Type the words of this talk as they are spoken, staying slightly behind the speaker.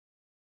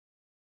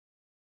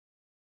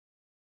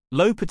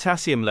Low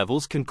potassium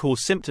levels can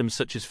cause symptoms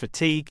such as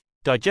fatigue,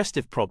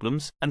 digestive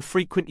problems, and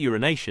frequent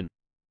urination.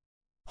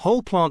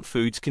 Whole plant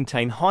foods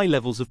contain high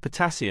levels of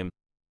potassium.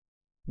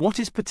 What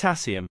is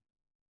potassium?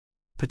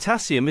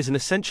 Potassium is an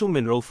essential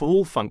mineral for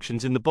all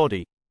functions in the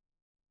body.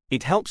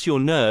 It helps your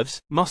nerves,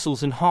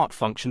 muscles, and heart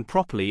function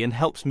properly and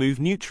helps move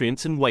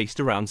nutrients and waste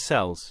around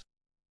cells.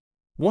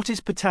 What is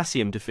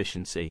potassium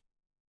deficiency?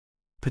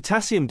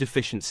 Potassium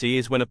deficiency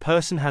is when a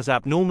person has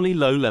abnormally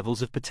low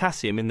levels of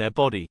potassium in their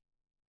body,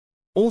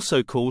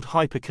 also called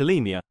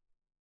hypokalemia.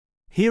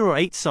 Here are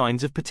 8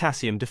 signs of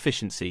potassium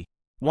deficiency.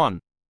 1.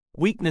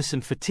 Weakness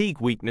and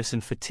fatigue. Weakness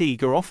and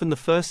fatigue are often the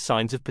first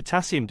signs of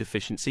potassium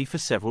deficiency for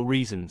several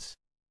reasons.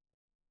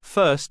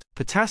 First,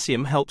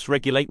 potassium helps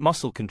regulate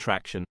muscle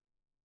contraction.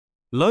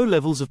 Low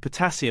levels of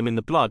potassium in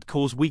the blood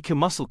cause weaker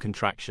muscle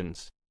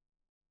contractions.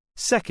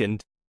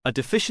 Second, a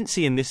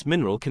deficiency in this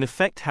mineral can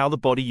affect how the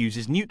body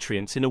uses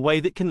nutrients in a way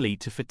that can lead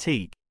to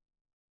fatigue.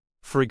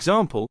 For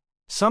example,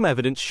 some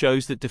evidence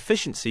shows that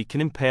deficiency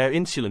can impair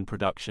insulin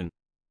production.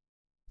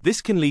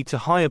 This can lead to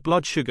higher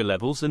blood sugar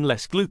levels and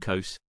less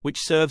glucose, which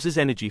serves as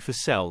energy for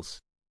cells.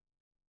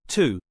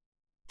 2.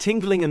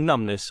 Tingling and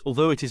numbness.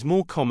 Although it is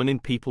more common in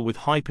people with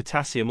high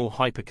potassium or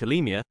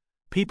hypokalemia,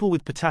 people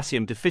with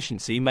potassium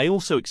deficiency may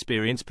also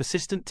experience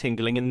persistent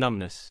tingling and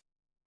numbness.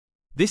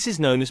 This is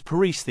known as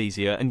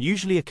paresthesia and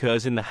usually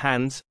occurs in the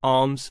hands,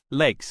 arms,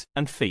 legs,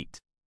 and feet.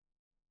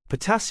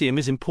 Potassium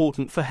is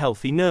important for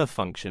healthy nerve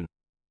function.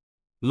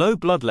 Low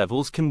blood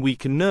levels can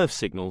weaken nerve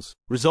signals,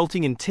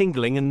 resulting in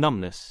tingling and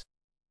numbness.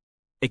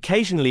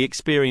 Occasionally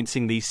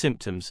experiencing these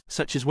symptoms,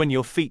 such as when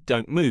your feet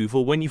don't move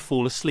or when you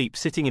fall asleep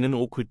sitting in an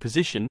awkward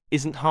position,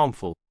 isn't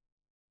harmful.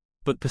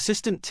 But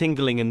persistent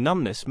tingling and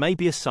numbness may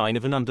be a sign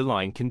of an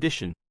underlying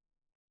condition.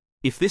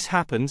 If this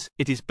happens,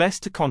 it is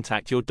best to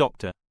contact your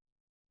doctor.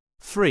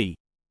 3.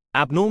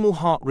 Abnormal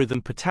heart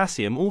rhythm.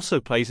 Potassium also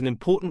plays an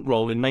important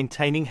role in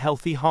maintaining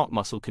healthy heart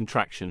muscle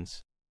contractions.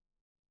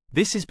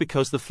 This is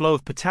because the flow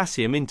of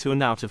potassium into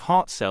and out of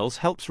heart cells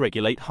helps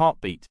regulate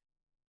heartbeat.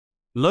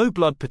 Low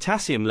blood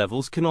potassium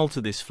levels can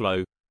alter this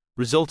flow,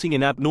 resulting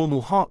in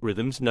abnormal heart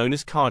rhythms known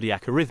as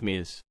cardiac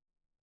arrhythmias.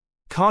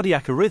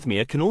 Cardiac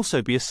arrhythmia can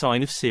also be a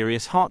sign of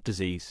serious heart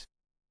disease.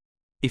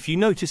 If you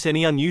notice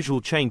any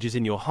unusual changes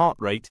in your heart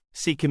rate,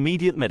 seek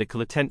immediate medical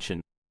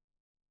attention.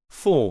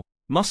 4.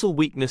 Muscle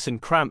weakness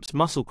and cramps.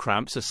 Muscle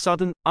cramps are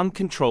sudden,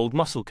 uncontrolled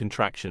muscle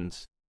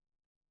contractions.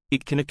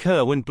 It can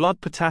occur when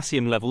blood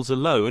potassium levels are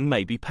low and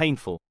may be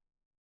painful.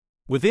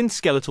 Within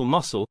skeletal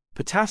muscle,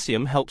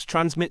 potassium helps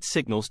transmit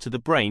signals to the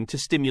brain to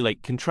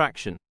stimulate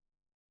contraction.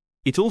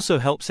 It also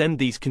helps end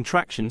these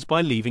contractions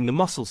by leaving the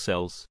muscle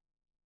cells.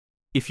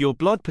 If your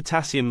blood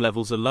potassium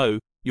levels are low,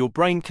 your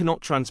brain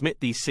cannot transmit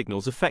these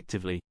signals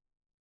effectively.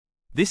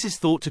 This is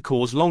thought to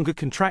cause longer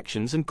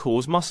contractions and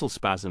cause muscle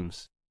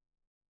spasms.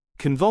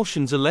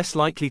 Convulsions are less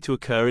likely to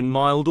occur in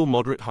mild or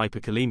moderate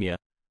hypokalemia,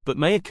 but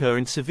may occur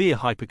in severe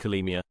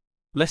hypokalemia,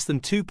 less than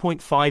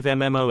 2.5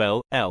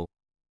 mmol/L.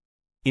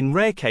 In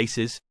rare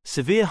cases,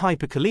 severe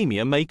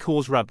hypokalemia may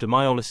cause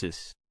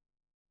rhabdomyolysis.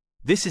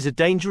 This is a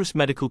dangerous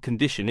medical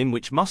condition in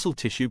which muscle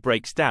tissue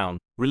breaks down,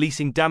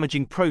 releasing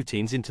damaging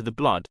proteins into the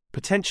blood,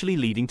 potentially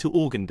leading to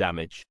organ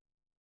damage.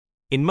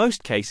 In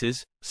most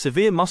cases,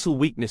 severe muscle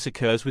weakness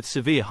occurs with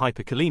severe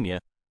hypokalemia,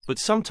 but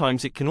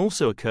sometimes it can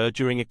also occur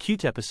during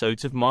acute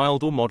episodes of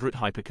mild or moderate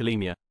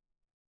hypokalemia.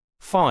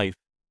 5.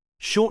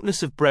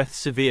 Shortness of breath.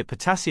 Severe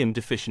potassium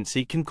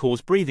deficiency can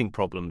cause breathing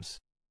problems.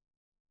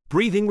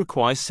 Breathing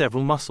requires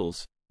several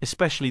muscles,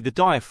 especially the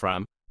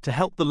diaphragm, to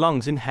help the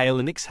lungs inhale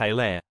and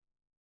exhale air.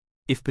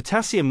 If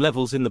potassium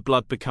levels in the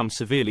blood become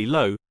severely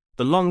low,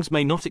 the lungs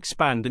may not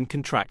expand and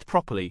contract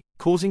properly,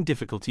 causing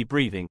difficulty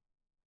breathing.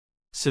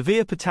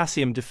 Severe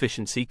potassium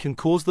deficiency can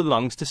cause the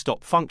lungs to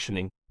stop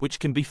functioning, which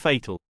can be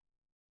fatal.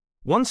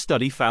 One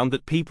study found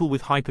that people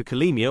with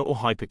hypokalemia or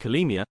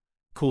hypokalemia,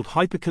 called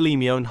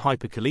hypokalemia and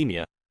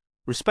hypokalemia,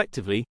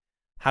 respectively,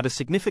 had a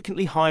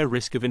significantly higher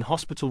risk of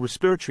in-hospital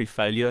respiratory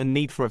failure and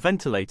need for a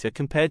ventilator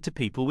compared to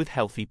people with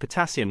healthy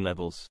potassium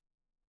levels.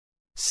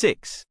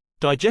 6.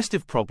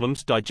 Digestive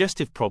problems.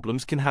 Digestive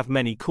problems can have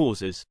many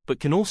causes, but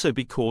can also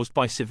be caused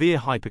by severe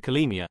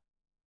hypokalemia.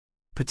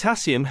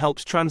 Potassium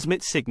helps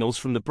transmit signals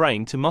from the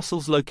brain to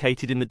muscles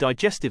located in the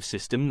digestive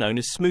system known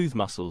as smooth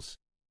muscles.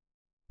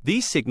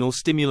 These signals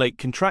stimulate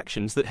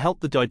contractions that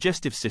help the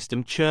digestive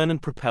system churn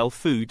and propel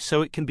food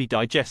so it can be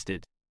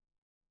digested.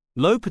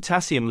 Low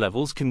potassium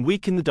levels can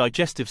weaken the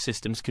digestive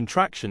system's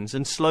contractions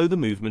and slow the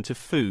movement of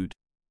food.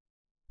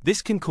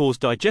 This can cause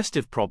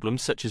digestive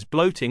problems such as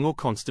bloating or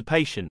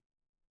constipation.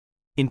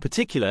 In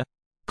particular,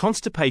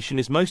 constipation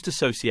is most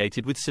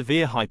associated with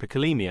severe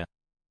hypokalemia.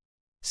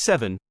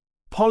 7.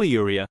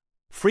 Polyuria,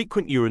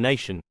 frequent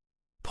urination.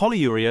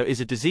 Polyuria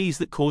is a disease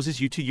that causes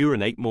you to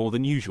urinate more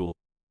than usual.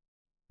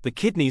 The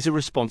kidneys are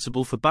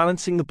responsible for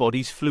balancing the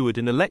body's fluid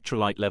and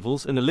electrolyte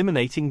levels and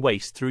eliminating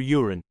waste through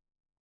urine.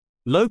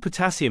 Low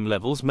potassium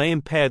levels may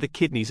impair the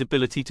kidney's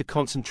ability to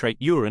concentrate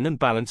urine and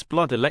balance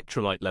blood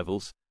electrolyte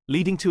levels,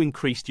 leading to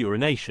increased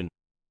urination.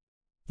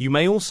 You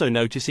may also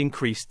notice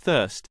increased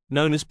thirst,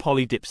 known as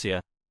polydipsia.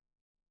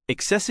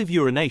 Excessive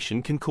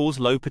urination can cause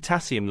low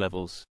potassium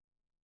levels.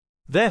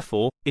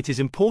 Therefore, it is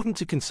important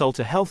to consult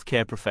a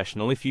healthcare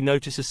professional if you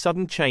notice a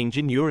sudden change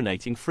in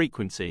urinating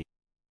frequency.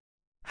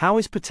 How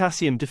is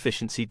potassium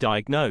deficiency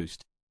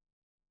diagnosed?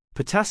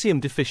 Potassium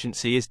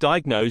deficiency is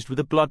diagnosed with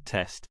a blood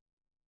test.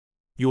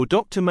 Your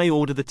doctor may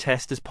order the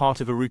test as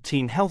part of a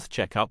routine health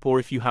checkup or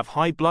if you have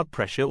high blood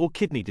pressure or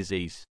kidney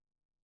disease.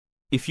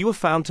 If you are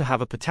found to have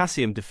a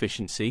potassium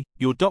deficiency,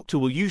 your doctor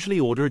will usually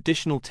order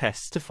additional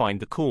tests to find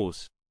the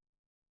cause.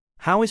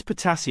 How is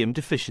potassium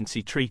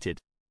deficiency treated?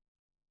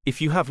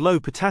 If you have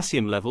low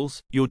potassium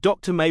levels, your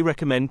doctor may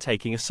recommend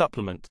taking a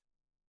supplement.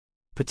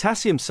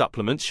 Potassium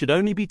supplements should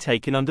only be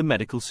taken under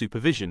medical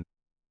supervision.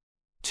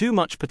 Too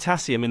much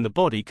potassium in the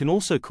body can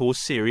also cause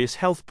serious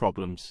health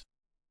problems.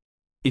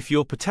 If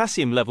your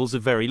potassium levels are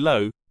very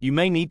low, you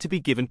may need to be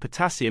given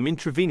potassium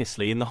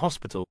intravenously in the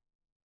hospital.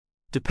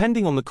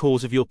 Depending on the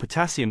cause of your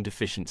potassium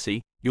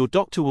deficiency, your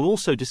doctor will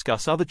also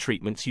discuss other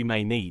treatments you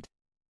may need.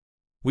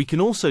 We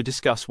can also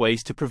discuss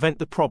ways to prevent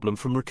the problem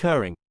from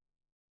recurring.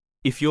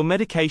 If your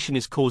medication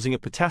is causing a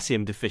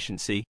potassium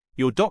deficiency,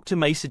 your doctor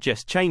may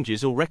suggest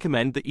changes or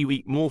recommend that you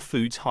eat more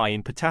foods high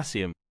in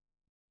potassium.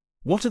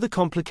 What are the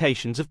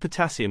complications of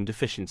potassium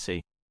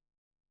deficiency?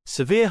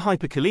 Severe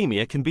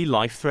hypokalemia can be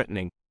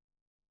life-threatening.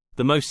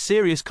 The most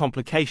serious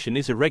complication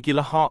is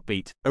irregular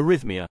heartbeat,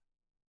 arrhythmia.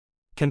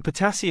 Can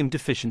potassium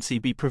deficiency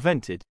be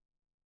prevented?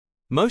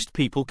 Most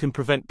people can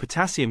prevent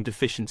potassium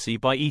deficiency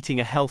by eating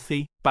a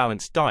healthy,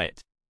 balanced diet.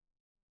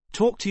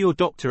 Talk to your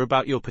doctor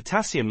about your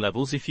potassium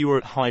levels if you are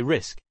at high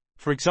risk,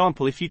 for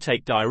example if you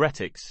take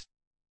diuretics.